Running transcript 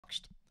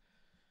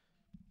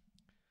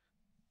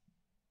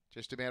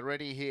Just about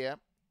ready here.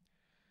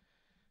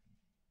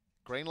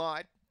 Green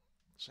light.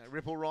 So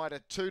Ripple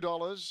Rider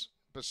 $2.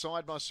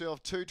 Beside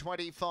Myself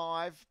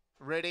 $2.25.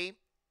 Ready.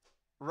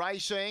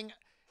 Racing.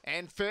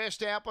 And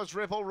first out was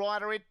Ripple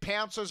Rider. It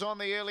pounces on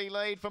the early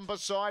lead from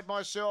Beside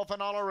Myself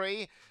and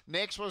Ollery.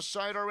 Next was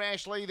Soda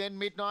Ashley, then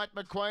Midnight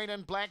McQueen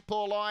and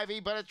Blackpool Ivy,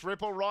 but it's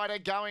Ripple Rider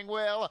going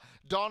well.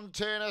 Don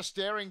Turner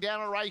staring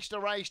down a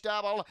race-to-race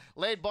double,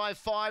 led by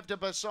 5 to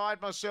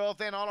Beside Myself,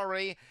 then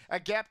Ollery. A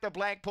gap to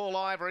Blackpool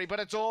Ivory,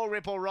 but it's all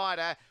Ripple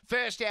Rider.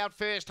 First out,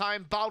 first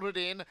home, bolted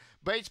in.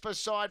 Beats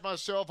Beside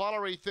Myself,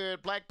 Ollery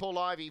third, Blackpool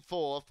Ivy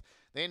fourth,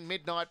 then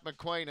Midnight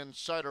McQueen and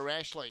Soda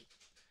Ashley.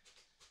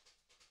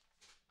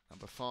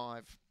 Number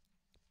 5,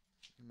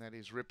 and that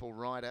is Ripple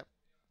Rider.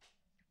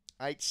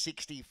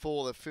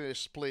 8.64 the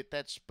first split.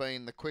 That's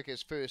been the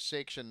quickest first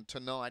section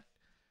tonight,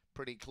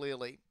 pretty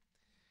clearly.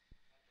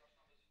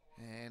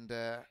 And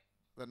the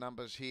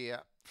numbers here,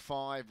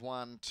 5,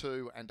 1,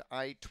 2, and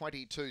 8.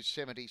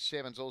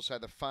 22.77 is also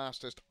the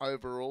fastest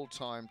overall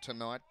time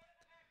tonight.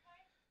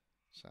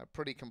 So a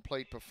pretty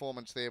complete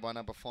performance there by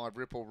number 5,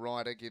 Ripple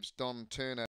Rider. Gives Don Turner